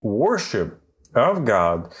worship of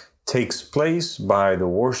God takes place by the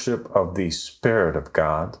worship of the Spirit of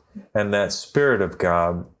God. And that Spirit of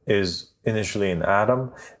God is initially in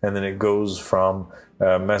Adam, and then it goes from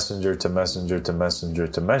messenger to messenger to messenger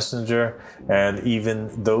to messenger. And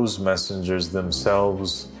even those messengers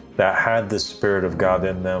themselves that had the Spirit of God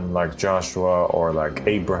in them, like Joshua or like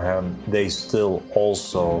Abraham, they still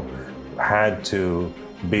also had to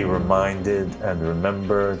be reminded and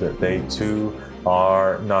remember that they too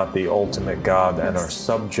are not the ultimate God and are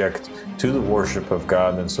subject to the worship of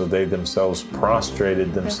God. And so they themselves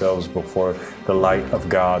prostrated themselves before the light of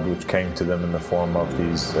God, which came to them in the form of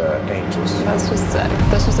these angels. That's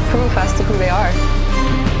just a proof as to who they are.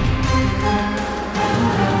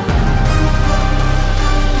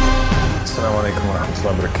 Assalamu alaikum wa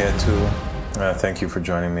rahmatullahi wa barakatuh. Thank you for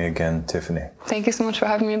joining me again, Tiffany. Thank you so much for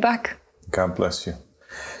having me back. God bless you.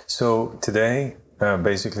 So today,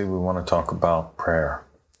 basically, we want to talk about prayer.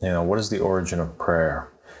 What is the origin of prayer?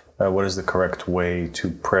 What is the correct way to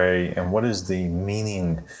pray? And what is the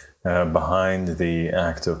meaning behind the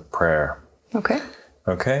act of prayer?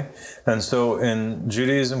 Okay. And so in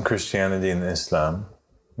Judaism, Christianity, and Islam,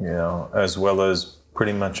 as well as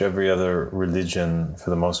pretty much every other religion for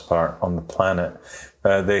the most part on the planet,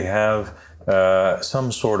 they have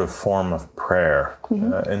some sort of form of prayer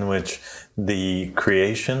in which the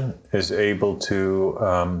creation is able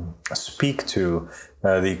to speak to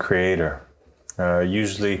the Creator,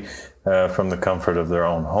 usually from the comfort of their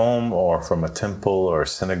own home or from a temple or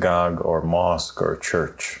synagogue or mosque or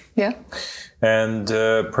church. Yeah. And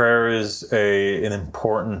prayer is an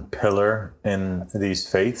important pillar in these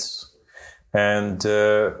faiths. And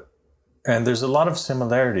there's a lot of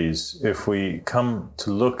similarities if we come to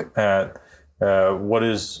look at what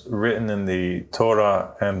is written in the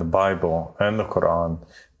Torah and the Bible and the Quran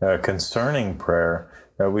concerning prayer.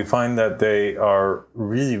 We find that they are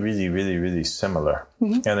really, really, really, really similar.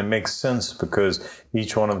 And it makes sense because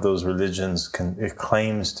each one of those religions it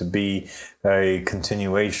claims to be a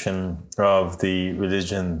continuation of the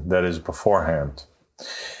religion that is beforehand.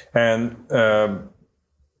 And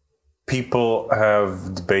people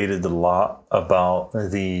have debated a lot about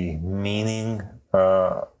the meaning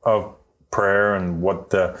of prayer and what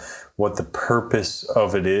the purpose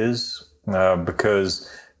of it is, because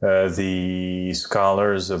the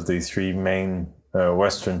scholars of the three main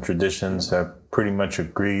Western traditions have pretty much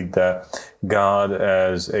agreed that God,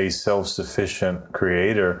 as a self-sufficient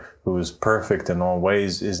creator who is perfect in all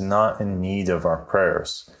ways, is not in need of our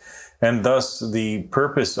prayers. And thus, the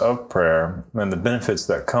purpose of prayer and the benefits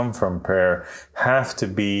that come from prayer have to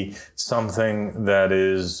be something that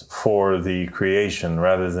is for the creation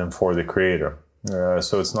rather than for the Creator.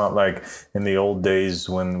 So it's not like in the old days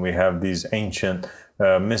when we have these ancient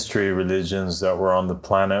mystery religions that were on the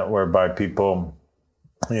planet whereby people,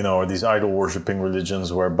 or these idol-worshipping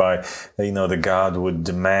religions whereby, the God would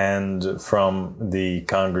demand from the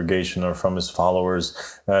congregation or from his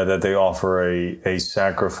followers that they offer a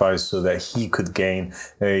sacrifice so that he could gain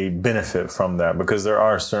a benefit from that. Because there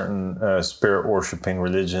are certain spirit-worshipping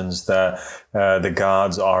religions that the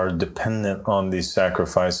gods are dependent on these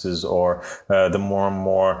sacrifices, or the more and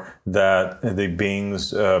more that the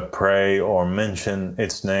beings pray or mention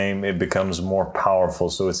its name, it becomes more powerful.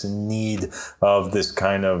 So it's in need of this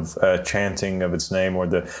kind of chanting of its name or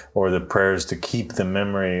the prayers to keep the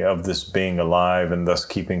memory of this being alive and thus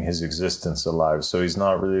keeping his existence alive. So he's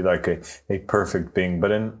not really like a perfect being.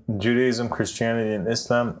 But in Judaism, Christianity, and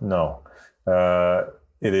Islam, no.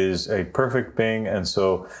 It is a perfect being. And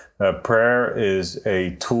so prayer is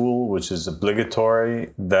a tool which is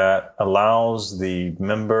obligatory that allows the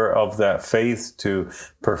member of that faith to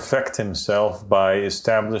perfect himself by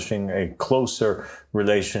establishing a closer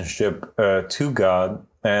relationship to God.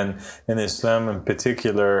 And in Islam in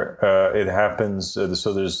particular, it happens, so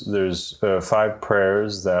there's 5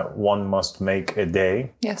 prayers that one must make a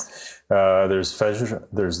day. Yes. There's Fajr,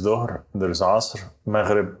 there's Dhuhr, there's Asr,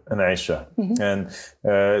 Maghrib, and Isha. And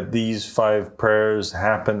these 5 prayers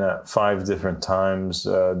happen at 5 different times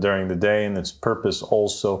during the day. And its purpose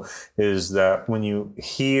also is that when you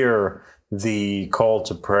hear the call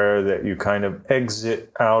to prayer, that you kind of exit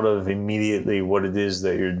out of immediately what it is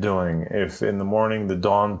that you're doing. If in the morning, the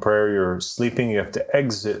dawn prayer, you're sleeping, you have to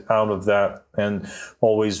exit out of that and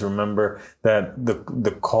always remember that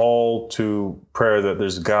the call to prayer, that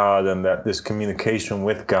there's God and that this communication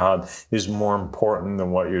with God is more important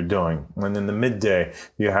than what you're doing. And in the midday,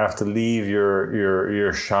 you have to leave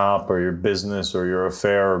your shop or your business or your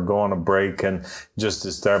affair or go on a break and just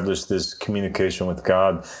establish this communication with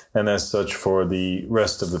God. And as such for the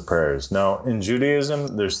rest of the prayers. Now, in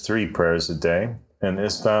Judaism, there's 3 prayers a day. In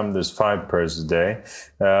Islam, there's 5 prayers a day.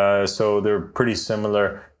 So they're pretty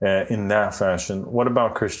similar in that fashion. What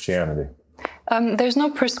about Christianity? There's no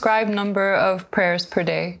prescribed number of prayers per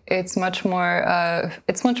day. It's much more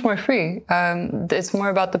free. It's more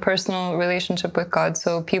about the personal relationship with God.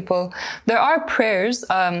 So there are prayers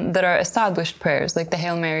that are established prayers, like the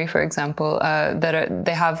Hail Mary, for example,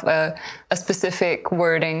 they have a specific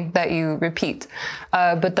wording that you repeat.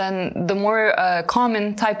 But then the more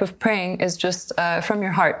common type of praying is just from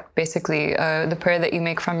your heart, basically, the prayer that you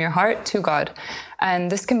make from your heart to God.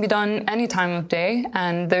 And this can be done any time of day,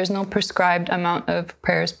 and there's no prescribed amount of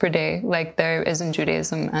prayers per day like there is in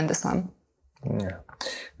Judaism and Islam. Yeah.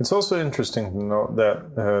 It's also interesting to note that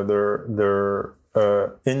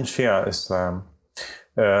in Shia Islam,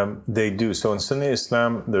 they do. So in Sunni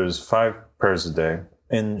Islam, there's 5 prayers a day.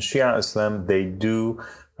 In Shia Islam, they do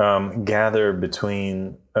gather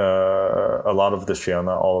between, a lot of the Shia,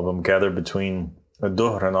 not all of them, gather between a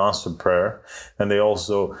Dhuhr and Asr prayer, and they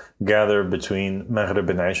also gather between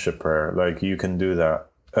Maghrib and Isha prayer. Like, you can do that.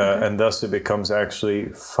 And thus it becomes actually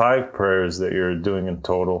 5 prayers that you're doing in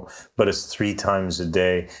total, but it's 3 times a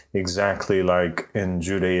day, exactly like in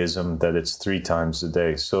Judaism that it's 3 times a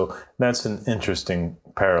day. So that's an interesting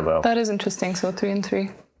parallel. That is interesting. So 3 and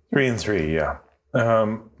 3. 3 and 3, yeah.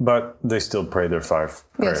 But they still pray their 5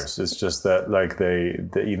 prayers. Yes. It's just that, like,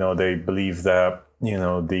 they believe that,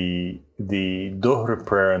 the Dhuhr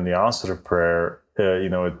prayer and the Asr prayer,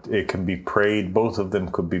 it can be prayed, both of them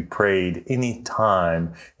could be prayed any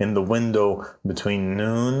time in the window between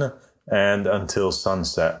noon and until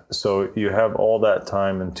sunset. So you have all that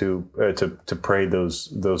time to pray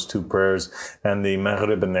those 2 prayers. And the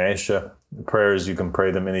Maghrib and the Isha prayers, you can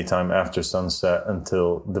pray them anytime after sunset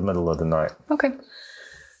until the middle of the night. Okay.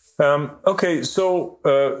 So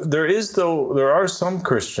there are some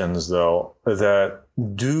Christians, though, that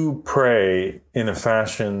do pray in a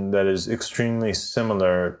fashion that is extremely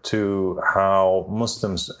similar to how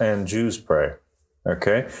Muslims and Jews pray.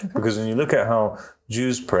 Okay? Because when you look at how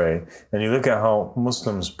Jews pray and you look at how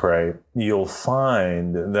Muslims pray, you'll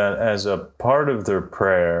find that as a part of their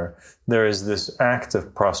prayer, there is this act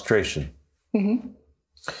of prostration. Mm-hmm.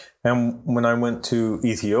 And when I went to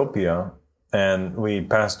Ethiopia, and we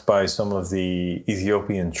passed by some of the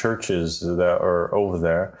Ethiopian churches that are over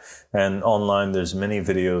there. And online, there's many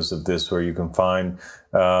videos of this where you can find,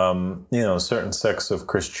 certain sects of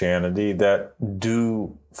Christianity that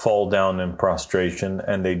do fall down in prostration,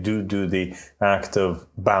 and they do the act of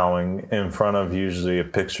bowing in front of usually a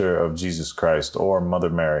picture of Jesus Christ or Mother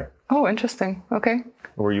Mary. Oh, interesting. Okay.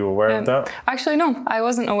 Were you aware of that? Actually, no, I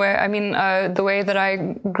wasn't aware. I mean, the way that I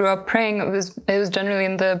grew up praying, it was generally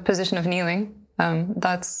in the position of kneeling.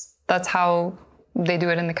 That's how they do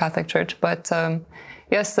it in the Catholic Church. But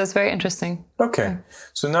yes, that's very interesting. Okay.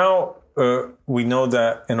 So now we know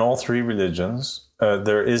that in all 3 religions,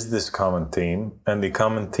 there is this common theme, and the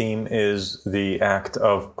common theme is the act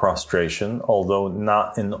of prostration, although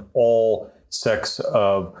not in all sects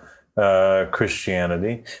of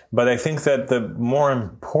Christianity. But I think that the more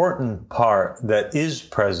important part that is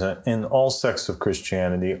present in all sects of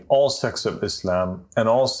Christianity, all sects of Islam, and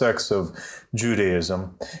all sects of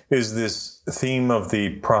Judaism is this theme of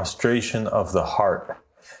the prostration of the heart,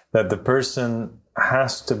 that the person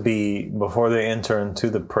has to be, before they enter into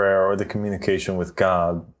the prayer or the communication with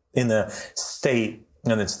God, in a state.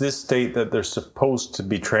 And it's this state that they're supposed to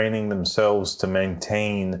be training themselves to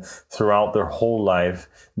maintain throughout their whole life,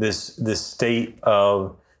 this state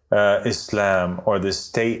of Islam, or this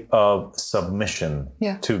state of submission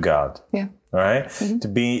to God. Yeah. Right? Mm-hmm.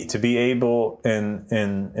 To be able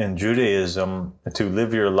in Judaism to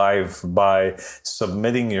live your life by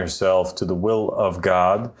submitting yourself to the will of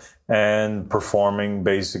God and performing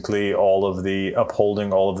basically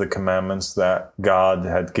upholding all of the commandments that God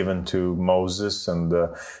had given to Moses and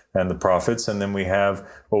the prophets. And then we have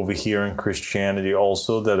over here in Christianity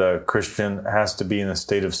also that a Christian has to be in a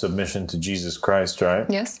state of submission to Jesus Christ, right?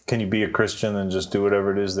 Yes. Can you be a Christian and just do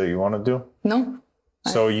whatever it is that you want to do? No.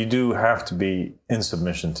 So you do have to be in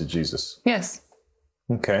submission to Jesus. Yes.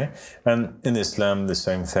 Okay. And in Islam, the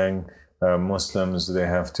same thing. Muslims, they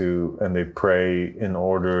have to, and they pray in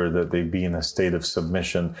order that they be in a state of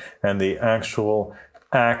submission. And the actual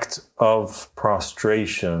act of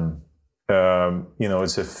prostration,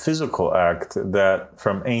 it's a physical act that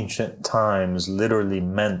from ancient times literally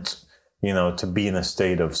meant, to be in a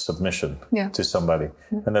state of submission to somebody.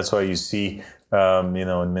 Yeah. And that's why you see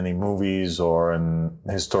in many movies or in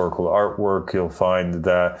historical artwork, you'll find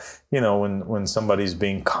that, when somebody's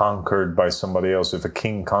being conquered by somebody else, if a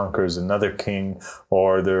king conquers another king,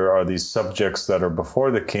 or there are these subjects that are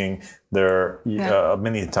before the king,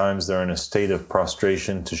 many times they're in a state of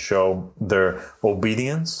prostration to show their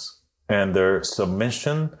obedience and their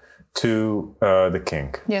submission to the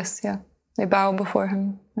king. Yes, yeah. They bow before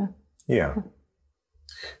him. Yeah.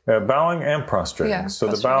 Bowing and prostrating. Yeah, so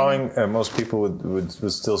the bowing, most people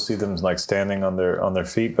would still see them like standing on their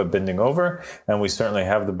feet, but bending over. And we certainly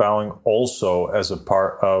have the bowing also as a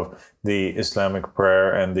part of the Islamic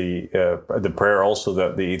prayer and the prayer also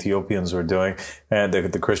that the Ethiopians were doing, and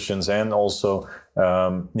the Christians, and also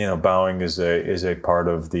bowing is a part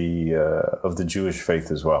of the Jewish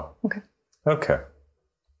faith as well. Okay.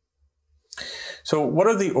 So what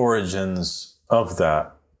are the origins of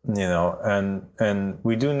that? And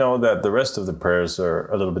we do know that the rest of the prayers are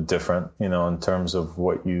a little bit different, in terms of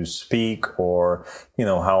what you speak, or,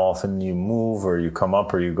 how often you move, or you come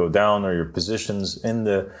up, or you go down, or your positions in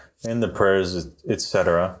the prayers,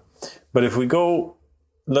 etc. But if we go,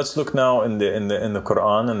 let's look now in the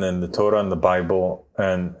Quran and then the Torah and the Bible,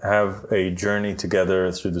 and have a journey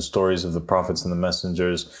together through the stories of the prophets and the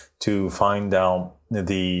messengers to find out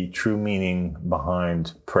the true meaning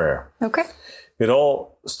behind prayer. Okay. It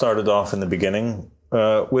all started off in the beginning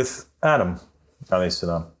with Adam, alayhi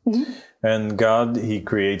salam. Mm-hmm. And God, he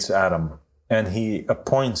creates Adam, and he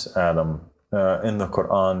appoints Adam in the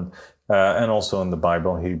Quran and also in the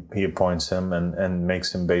Bible. He appoints him and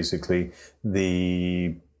makes him basically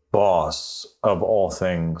the boss of all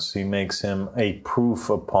things. He makes him a proof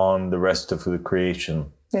upon the rest of the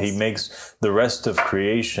creation. Yes. He makes the rest of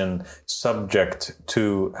creation subject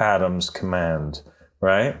to Adam's command.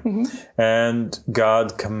 Right? Mm-hmm. And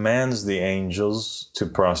God commands the angels to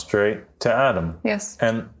prostrate to Adam. Yes.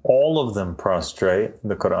 And all of them prostrate,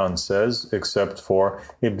 the Quran says, except for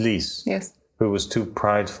Iblis, yes, who was too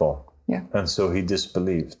prideful. Yeah. And so he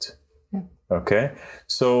disbelieved. Yeah. Okay?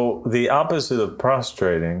 So the opposite of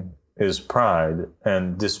prostrating is pride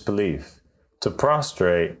and disbelief. To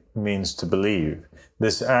prostrate means to believe.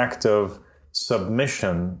 This act of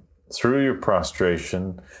submission through your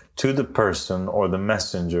prostration to the person or the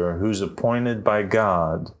messenger who's appointed by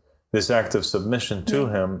God, this act of submission to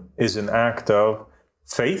him is an act of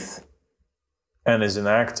faith and is an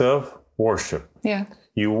act of worship. Yeah.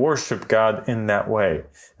 You worship God in that way.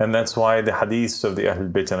 And that's why the hadiths of the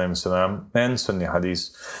Ahlul Bayt alayhim salam and Sunni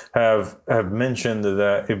hadiths have mentioned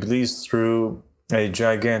that Iblis threw a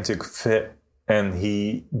gigantic fit and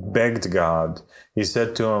he begged God. He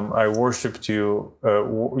said to him, I worshipped you,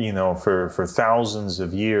 for thousands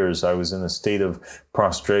of years. I was in a state of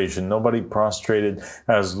prostration. Nobody prostrated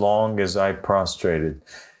as long as I prostrated.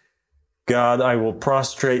 God, I will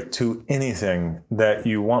prostrate to anything that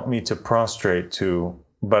you want me to prostrate to,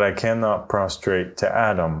 but I cannot prostrate to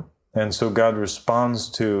Adam. And so God responds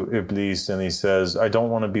to Iblis and he says, I don't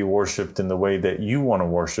want to be worshipped in the way that you want to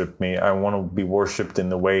worship me. I want to be worshipped in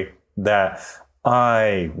the way that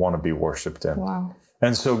I want to be worshipped in. Wow.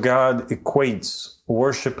 And so God equates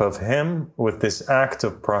worship of him with this act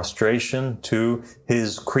of prostration to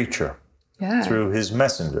his creature through his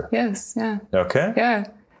messenger. Yes, yeah. Okay? Yeah.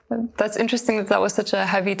 That's interesting that was such a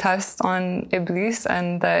heavy test on Iblis,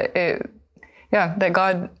 and that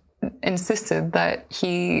God insisted that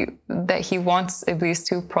he wants Iblis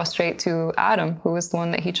to prostrate to Adam, who was the one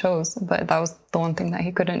that he chose, but that was the one thing that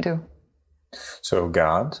he couldn't do. So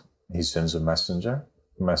God, he sends a messenger.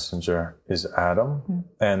 The messenger is Adam,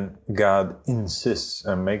 and God insists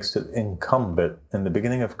and makes it incumbent in the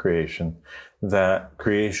beginning of creation that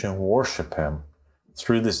creation worship him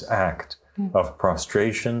through this act of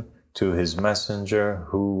prostration to his messenger,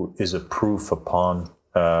 who is a proof upon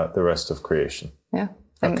the rest of creation. Yeah,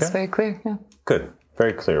 and it's very clear. Yeah. Good,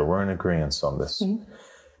 very clear. We're in agreement on this.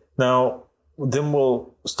 Now, then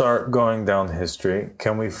we'll start going down history.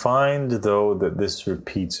 Can we find, though, that this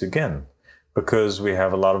repeats again? Because we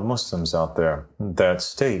have a lot of Muslims out there that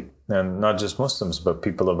state, and not just Muslims, but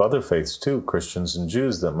people of other faiths too, Christians and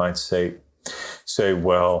Jews, that might say,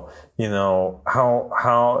 well,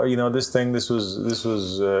 how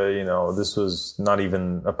this was not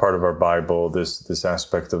even a part of our Bible, this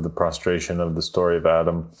aspect of the prostration of the story of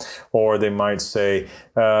Adam. Or they might say,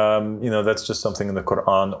 that's just something in the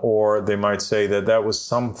Quran. Or they might say that was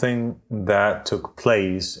something that took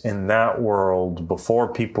place in that world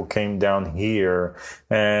before people came down here.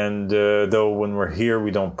 And though when we're here, we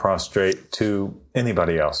don't prostrate to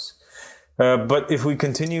anybody else. But if we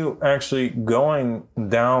continue actually going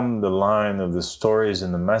down the line of the stories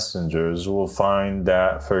and the messengers, we'll find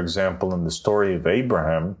that, for example, in the story of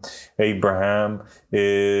Abraham, Abraham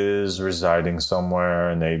is residing somewhere,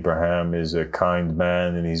 and Abraham is a kind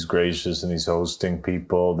man, and he's gracious, and he's hosting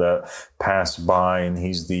people that pass by, and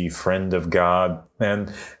he's the friend of God. And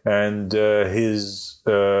his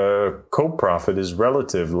co-prophet, his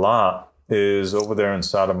relative, Lot, is over there in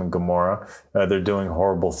Sodom and Gomorrah. They're doing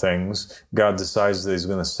horrible things. God decides that he's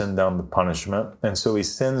going to send down the punishment. And so he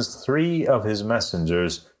sends 3 of his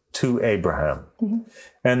messengers to Abraham. Mm-hmm.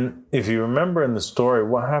 And if you remember in the story,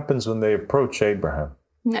 what happens when they approach Abraham?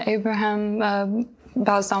 Abraham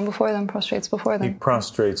bows down before them, prostrates before them. He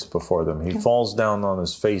prostrates before them. He falls down on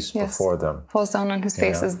his face before them. Falls down on his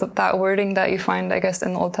face is that wording that you find, I guess,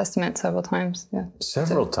 in the Old Testament several times. Yeah.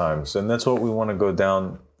 Several times. And that's what we want to go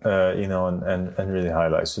down and really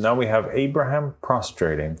highlight. So now we have Abraham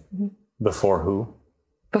prostrating before who?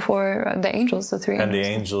 Before the angels, the 3 angels. And the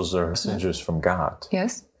angels are messengers from God.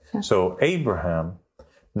 Yes. Yeah. So Abraham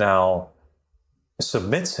now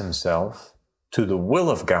submits himself to the will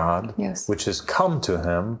of God, which has come to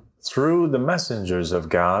him through the messengers of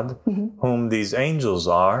God, whom these angels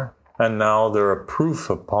are. And now they're a proof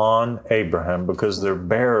upon Abraham because they're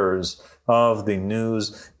bearers of the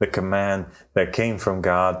news, the command that came from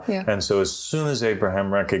God. Yeah. And so as soon as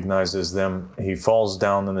Abraham recognizes them, he falls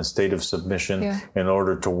down in a state of submission in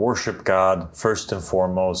order to worship God first and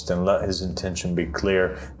foremost, and let his intention be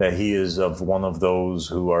clear that he is of one of those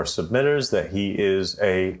who are submitters, that he is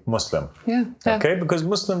a Muslim. Yeah. Okay? Because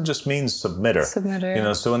Muslim just means submitter.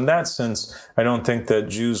 Submitter. So in that sense, I don't think that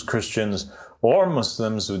Jews, Christians, or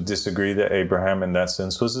Muslims would disagree that Abraham, in that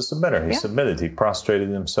sense, was a submitter. He submitted. He prostrated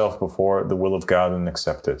himself before the will of God and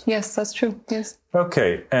accepted. Yes, that's true. Yes.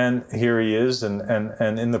 Okay, and here he is, and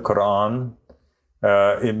in the Quran,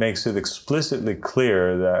 it makes it explicitly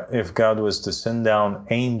clear that if God was to send down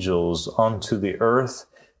angels onto the earth,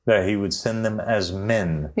 that he would send them as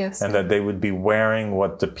men, and that they would be wearing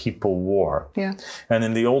what the people wore. Yeah. And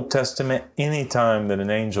in the Old Testament, any time that an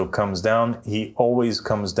angel comes down, he always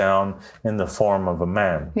comes down in the form of a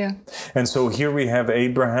man. Yeah. And so here we have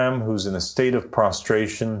Abraham, who's in a state of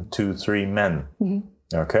prostration to 3 men.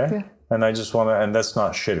 Mm-hmm. Okay? Yeah. And I just want to, and that's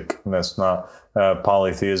not shirk, that's not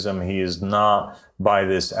polytheism. He is not, by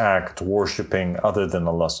this act, worshiping other than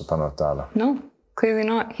Allah subhanahu wa ta'ala. No. Clearly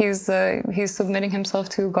not. He's submitting himself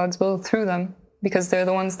to God's will through them because they're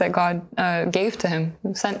the ones that God gave to him,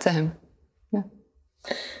 sent to him. Yeah.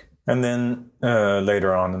 And then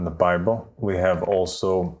later on in the Bible, we have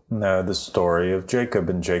also the story of Jacob.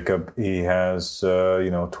 And Jacob, he has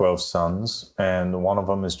 12 sons, and one of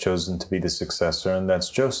them is chosen to be the successor, and that's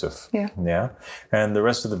Joseph. Yeah. Yeah. And the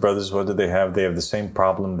rest of the brothers, what do they have? They have the same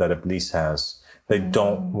problem that Iblis has. They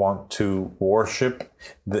don't want to worship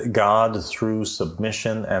God through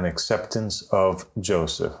submission and acceptance of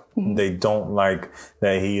Joseph. Mm-hmm. They don't like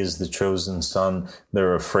that he is the chosen son.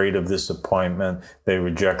 They're afraid of this appointment. They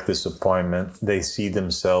reject this appointment. They see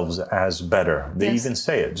themselves as better. They even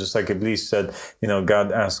say it, just like Iblis said,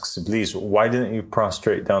 God asks Iblis, why didn't you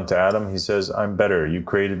prostrate down to Adam? He says, I'm better. You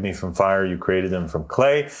created me from fire. You created him from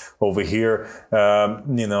clay. Over here,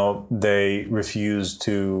 they refuse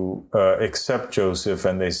to accept Joseph,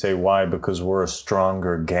 and they say, why? Because we're a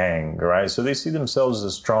stronger gang, right? So they see themselves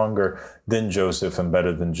as stronger than Joseph and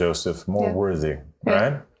better than Joseph, more worthy,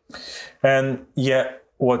 right? And yet,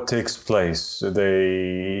 what takes place?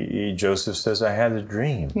 Joseph says, I had a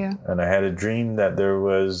dream. Yeah. And I had a dream that there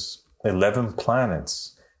was 11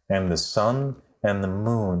 planets, and the sun and the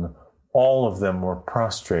moon, all of them were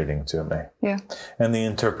prostrating to me. Yeah. And the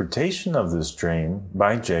interpretation of this dream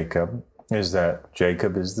by Jacob is that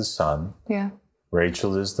Jacob is the sun. Yeah.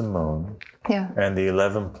 Rachel is the moon. Yeah. And the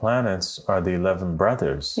 11 planets are the 11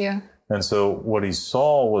 brothers. Yeah. And so what he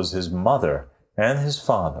saw was his mother and his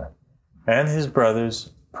father and his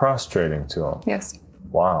brothers prostrating to him. Yes.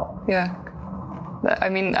 Wow. Yeah. I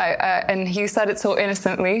mean, and he said it so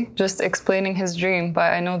innocently, just explaining his dream,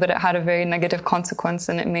 but I know that it had a very negative consequence,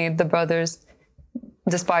 and it made the brothers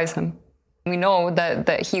despise him. We know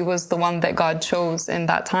that he was the one that God chose in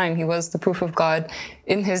that time. He was the proof of God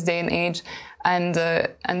in his day and age. And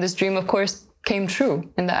this dream, of course, came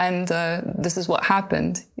true. In the end, this is what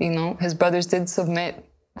happened. His brothers did submit.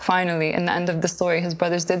 Finally, in the end of the story, his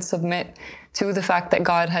brothers did submit to the fact that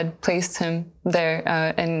God had placed him there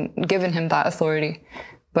and given him that authority.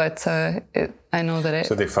 But I know that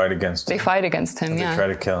So they fight against him. They fight against him, They try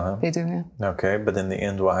to kill him. They do, yeah. Okay, but in the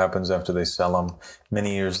end, what happens after they sell him?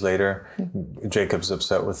 Many years later, Jacob's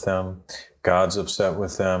upset with them. God's upset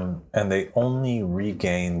with them. And they only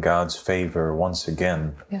regain God's favor once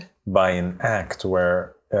again by an act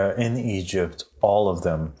where in Egypt, all of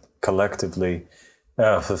them collectively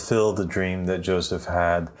fulfill the dream that Joseph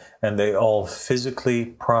had, and they all physically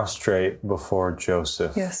prostrate before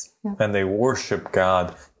Joseph. Yes. Yeah. And they worship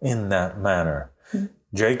God in that manner.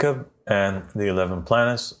 Jacob and the 11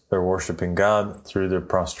 planets, they're worshiping God through their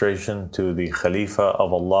prostration to the Khalifa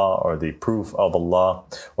of Allah, or the proof of Allah,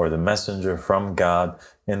 or the messenger from God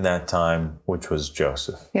in that time, which was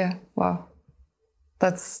Joseph. Yeah, wow.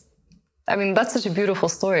 That's such a beautiful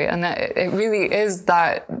story. And that it really is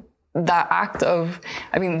that act of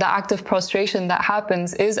prostration that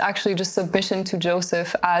happens is actually just submission to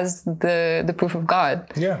Joseph as the proof of God.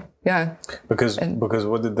 Yeah. Yeah. Because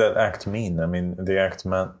what did that act mean? I mean, the act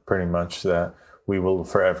meant pretty much that we will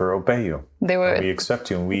forever obey you. We accept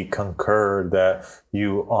you, and we concur that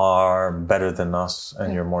you are better than us,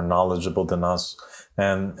 and you're more knowledgeable than us.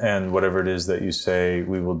 And whatever it is that you say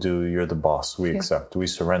we will do, you're the boss. We accept, we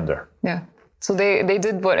surrender. Yeah. So they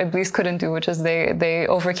did what Iblis couldn't do, which is they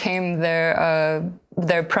overcame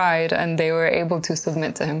their pride, and they were able to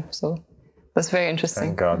submit to him. So that's very interesting.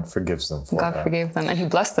 And God forgives them for that. God forgave them, and he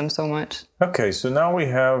blessed them so much. Okay, so now we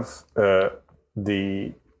have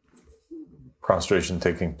the prostration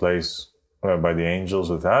taking place by the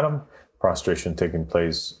angels with Adam, prostration taking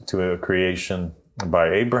place to a creation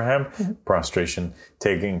by Abraham, prostration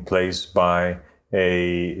taking place to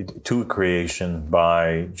a creation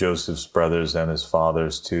by Joseph's brothers and his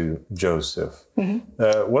fathers to Joseph.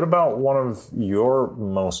 What about one of your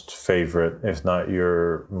most favorite, if not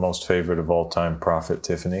your most favorite of all time prophet,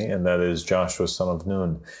 Tiffany, and that is Joshua, son of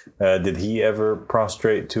Nun? Did he ever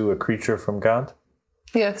prostrate to a creature from God?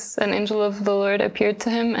 Yes, an angel of the Lord appeared to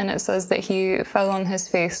him, and it says that he fell on his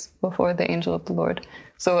face before the angel of the Lord.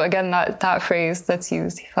 So again, that phrase that's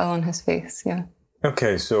used, he fell on his face, yeah.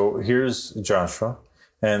 Okay, so here's Joshua,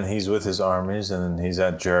 and he's with his armies, and he's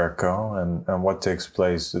at Jericho, and what takes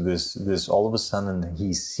place? This all of a sudden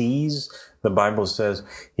he sees, the Bible says,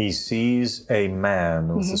 he sees a man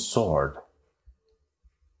with a sword,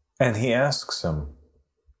 and he asks him,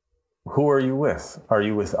 "Who are you with? Are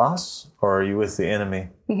you with us, or are you with the enemy?"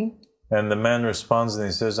 And the man responds, and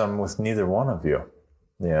he says, "I'm with neither one of you."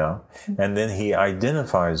 Yeah, and then he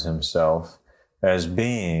identifies himself as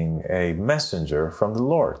being a messenger from the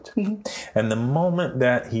Lord. And the moment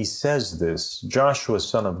that he says this, Joshua,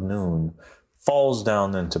 son of Nun, falls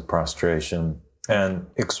down into prostration and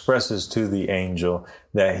expresses to the angel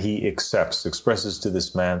that he accepts, expresses to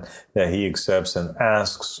this man that he accepts, and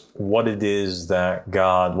asks what it is that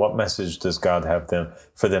what message does God have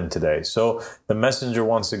for them today. So the messenger,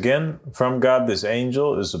 once again, from God, this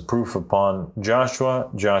angel, is a proof upon Joshua.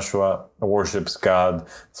 Joshua worships God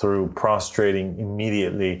through prostrating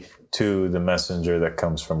immediately to the messenger that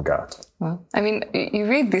comes from God. Well, I mean, you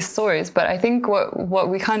read these stories, but I think what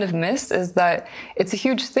we kind of miss is that it's a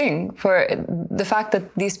huge thing for the fact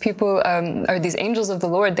that these people, or these angels of the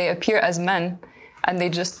Lord, they appear as men, and they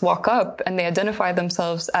just walk up and they identify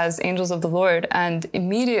themselves as angels of the Lord, and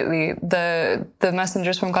immediately the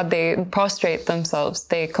messengers from God, they prostrate themselves.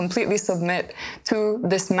 They completely submit to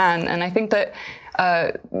this man. And I think that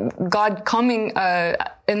God coming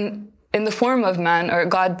in the form of man, or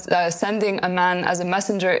God sending a man as a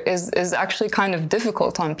messenger is actually kind of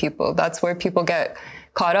difficult on people. That's where people get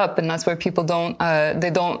caught up, and that's where people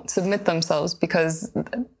don't submit themselves, because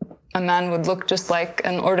a man would look just like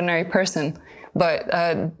an ordinary person. But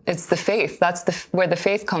it's the faith. That's where the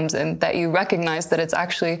faith comes in, that you recognize that it's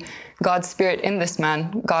actually God's spirit in this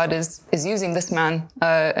man. God is using this man,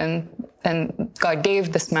 and God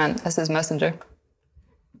gave this man as his messenger.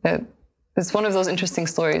 It's one of those interesting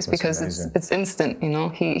stories. That's because amazing. It's instant, you know.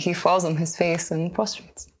 He falls on his face and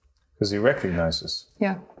prostrates. Because he recognizes.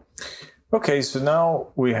 Yeah. Okay, so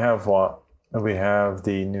now we have what? We have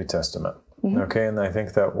the New Testament. Okay, and I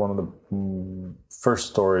think that one of the first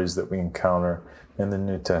stories that we encounter in the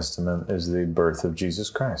New Testament is the birth of Jesus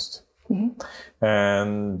Christ.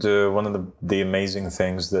 And one of the amazing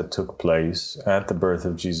things that took place at the birth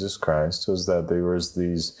of Jesus Christ was that there was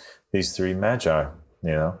these three magi,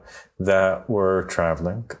 you know, that were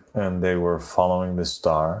traveling, and they were following the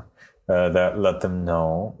star that let them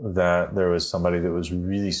know that there was somebody that was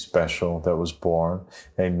really special that was born,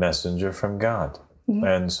 a messenger from God.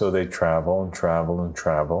 And so they travel and travel and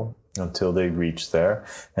travel until they reach there.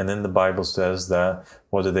 And then the Bible says that,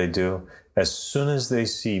 what do? As soon as they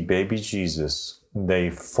see baby Jesus they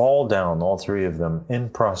fall down, all three of them, in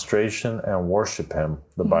prostration and worship him,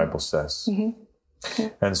 the Bible says.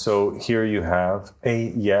 And so here you have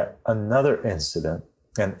yet another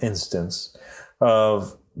an instance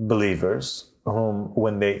of believers whom,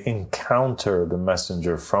 when they encounter the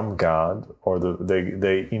messenger from God, or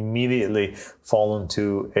they immediately fall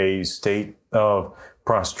into a state of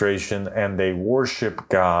prostration and they worship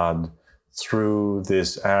God through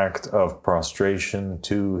this act of prostration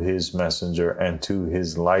to his messenger and to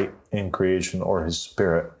his light in creation, or his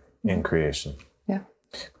spirit in creation. Yeah.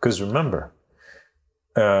 Because remember,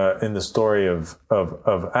 in the story of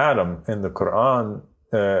Adam in the Quran,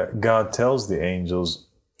 God tells the angels,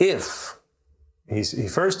 if he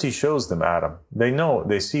shows them Adam,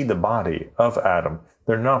 they see the body of Adam.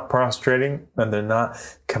 They're not prostrating, and they're not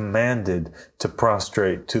commanded to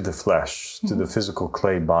prostrate to the flesh, to the physical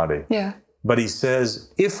clay body. Yeah. But he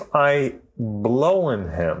says, if I blow in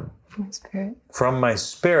him from my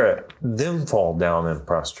spirit, then fall down in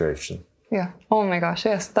prostration. Yeah. Oh my gosh.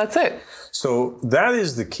 Yes, that's it. So that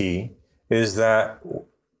is the key, is that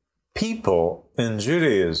people in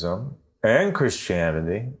Judaism and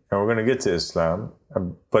Christianity, and we're going to get to Islam,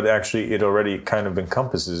 but actually it already kind of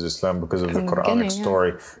encompasses Islam because of the Quranic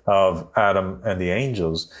story of Adam and the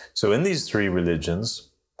angels. So in these three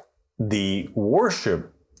religions, the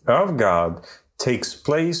worship of God takes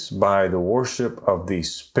place by the worship of the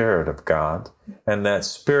Spirit of God. And that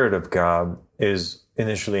Spirit of God is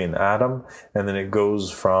initially in Adam, and then it goes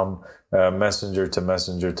from messenger to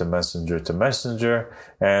messenger to messenger to messenger.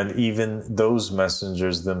 And even those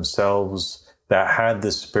messengers themselves that had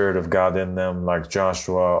the Spirit of God in them, like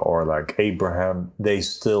Joshua or like Abraham, they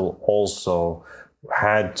still also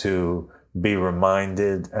had to be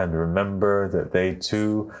reminded and remember that they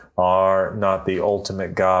too are not the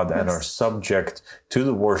ultimate God and are subject to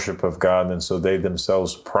the worship of God. And so they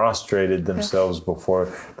themselves prostrated themselves before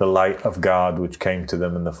the light of God, which came to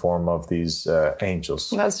them in the form of these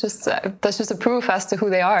angels. That's just a proof as to who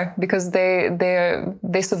they are, because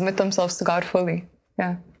they submit themselves to God fully.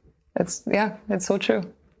 Yeah. It's so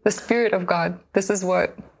true. The Spirit of God. This is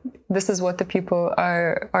what the people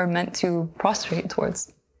are meant to prostrate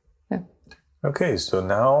towards. Okay, so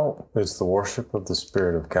now it's the worship of the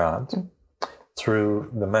Spirit of God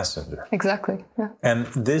through the messenger. Exactly. Yeah. And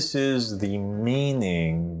this is the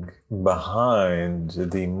meaning behind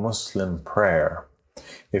the Muslim prayer.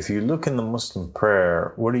 If you look in the Muslim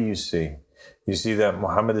prayer, what do you see? You see that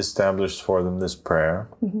Muhammad established for them this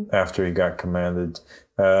prayer after he got commanded,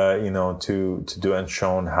 to do and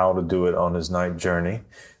shown how to do it on his night journey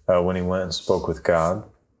when he went and spoke with God.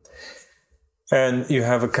 And you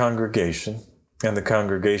have a congregation, and the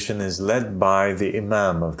congregation is led by the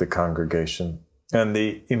imam of the congregation. And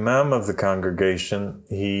the imam of the congregation,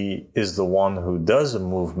 he is the one who does a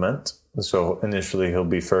movement. So initially he'll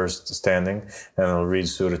be first standing and he'll read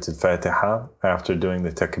Surah Al-Fatiha after doing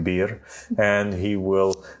the takbir. And he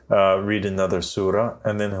will read another surah,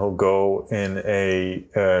 and then he'll go in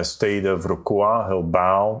a state of ruku'ah. He'll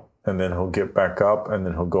bow, and then he'll get back up, and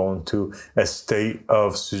then he'll go into a state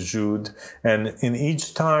of sujood. And in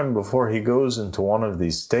each time before he goes into one of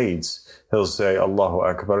these states, he'll say, Allahu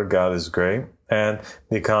Akbar, God is great. And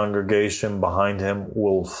the congregation behind him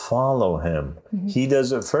will follow him. He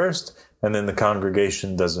does it first, and then the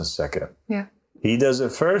congregation does it second. Yeah. He does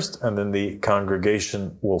it first, and then the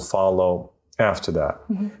congregation will follow after that.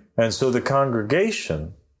 And so the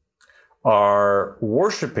congregation are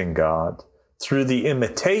worshiping God through the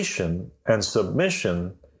imitation and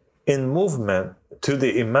submission in movement to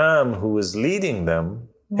the imam who is leading them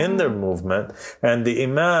in their movement. And the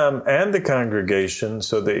imam and the congregation,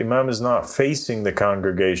 so the imam is not facing the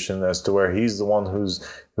congregation as to where he's the one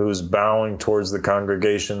who's bowing towards the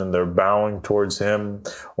congregation and they're bowing towards him,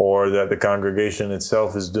 or that the congregation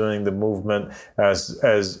itself is doing the movement as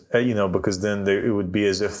because then it would be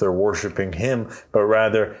as if they're worshiping him, but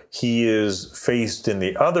rather he is faced in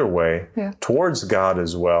the other way towards God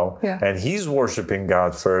as well. And he's worshiping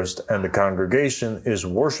God first, and the congregation is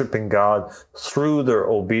worshiping God through their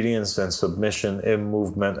obedience and submission in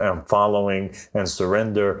movement and following and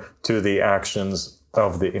surrender to the actions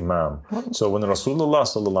of the imam. So when Rasulullah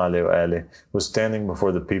sallallahu alaihi wasallam was standing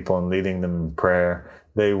before the people and leading them in prayer,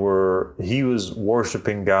 he was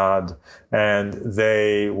worshiping God, and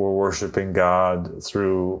they were worshiping God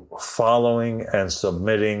through following and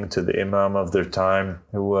submitting to the Imam of their time,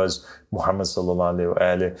 who was Muhammad sallallahu alaihi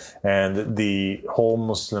wasallam. And the whole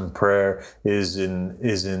Muslim prayer is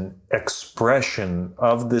an expression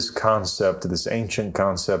of this concept, this ancient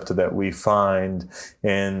concept that we find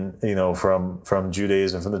in, from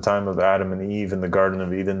Judaism, from the time of Adam and Eve in the Garden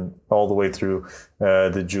of Eden, all the way through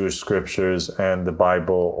the Jewish scriptures and the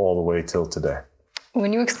Bible, all the way till today.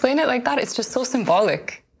 When you explain it like that, it's just so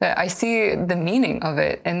symbolic. I see the meaning of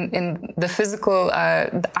it in the physical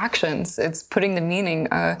the actions. It's putting the meaning,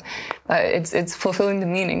 it's fulfilling the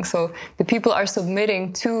meaning. So the people are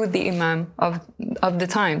submitting to the Imam of the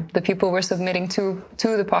time. The people were submitting to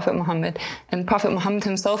the Prophet Muhammad, and Prophet Muhammad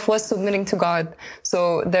himself was submitting to God.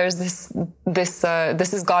 So there's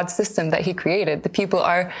this is God's system that he created. The people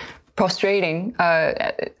are prostrating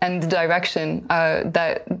and the direction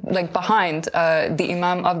that, like, behind the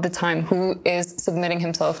Imam of the time, who is submitting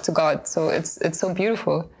himself to God. So it's so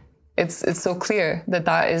beautiful. It's so clear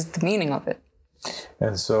that is the meaning of it.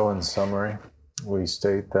 And so, in summary, we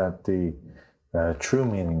state that the true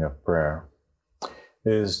meaning of prayer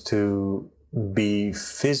is to be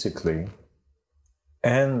physically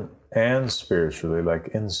and spiritually, like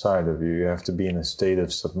inside of you. You have to be in a state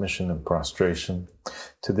of submission and prostration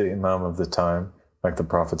to the Imam of the time. Like the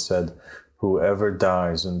Prophet said, whoever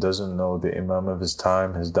dies and doesn't know the Imam of his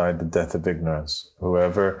time has died the death of ignorance.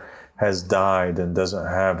 Whoever has died and doesn't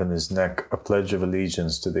have in his neck a pledge of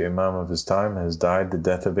allegiance to the Imam of his time has died the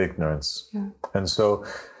death of ignorance. Yeah. And so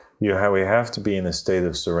we have to be in a state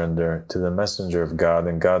of surrender to the messenger of God,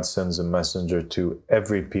 and God sends a messenger to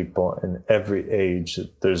every people in every age.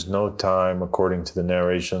 There's no time, according to the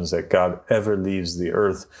narrations, that God ever leaves the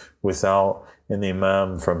earth without an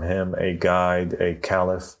imam from him, a guide, a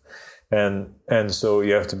caliph. And so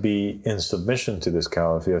you have to be in submission to this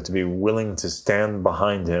caliph. You have to be willing to stand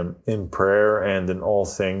behind him in prayer and in all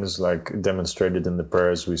things, like demonstrated in the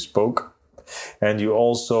prayers we spoke. And you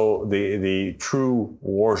also, the true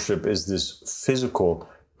worship is this physical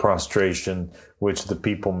prostration which the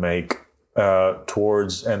people make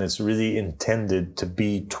towards, and it's really intended to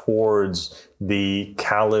be towards the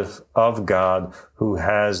Caliph of God, who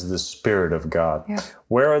has the Spirit of God. Yeah.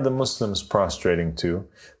 Where are the Muslims prostrating to?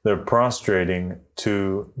 They're prostrating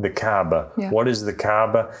to the Kaaba. Yeah. What is the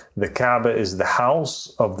Kaaba? The Kaaba is the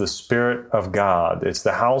house of the Spirit of God. It's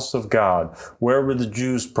the house of God. Where were the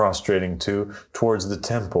Jews prostrating to? Towards the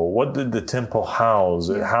temple. What did the temple house?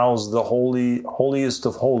 Yeah. It housed the holiest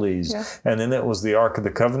of holies. Yeah. And in it was the Ark of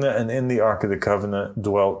the Covenant, and in the Ark of the Covenant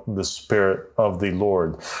dwelt the Spirit of the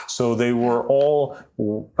Lord. So they were all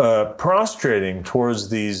prostrating towards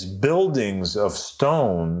these buildings of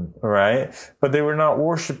stone, right? But they were not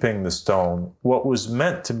worshiping the stone. What was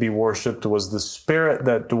meant to be worshipped was the spirit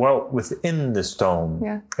that dwelt within the stone.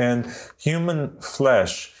 Yeah. And human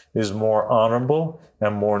flesh is more honorable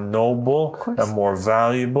and more noble and more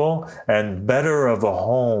valuable and better of a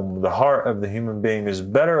home. The heart of the human being is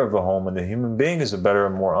better of a home, and the human being is a better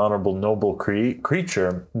and more honorable, noble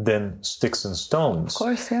creature than sticks and stones. Of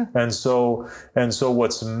course, yeah. And so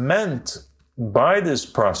what's meant by this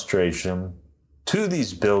prostration to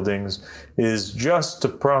these buildings is just to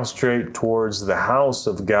prostrate towards the house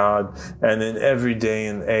of God, and in every day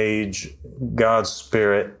and age, God's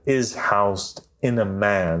Spirit is housed in a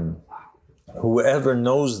man. Whoever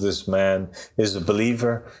knows this man is a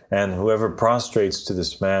believer, and whoever prostrates to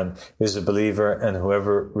this man is a believer, and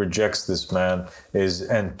whoever rejects this man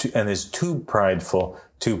is too prideful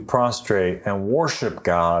to prostrate and worship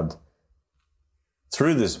God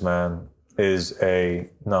through this man is a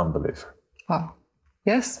non-believer. Wow.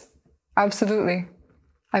 Yes, absolutely.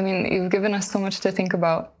 I mean, you've given us so much to think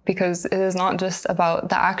about, because it is not just about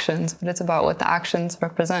the actions, but it's about what the actions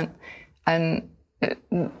represent. And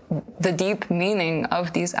the deep meaning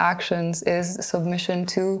of these actions is submission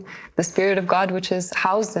to the Spirit of God, which is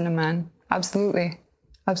housed in a man. Absolutely.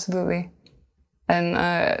 Absolutely. And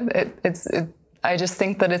I just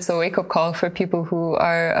think that it's a wake-up call for people who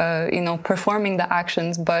are, performing the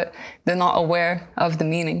actions, but they're not aware of the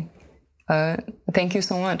meaning. Thank you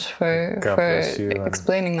so much for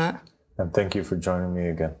explaining that. And thank you for joining me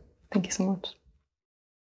again. Thank you so much.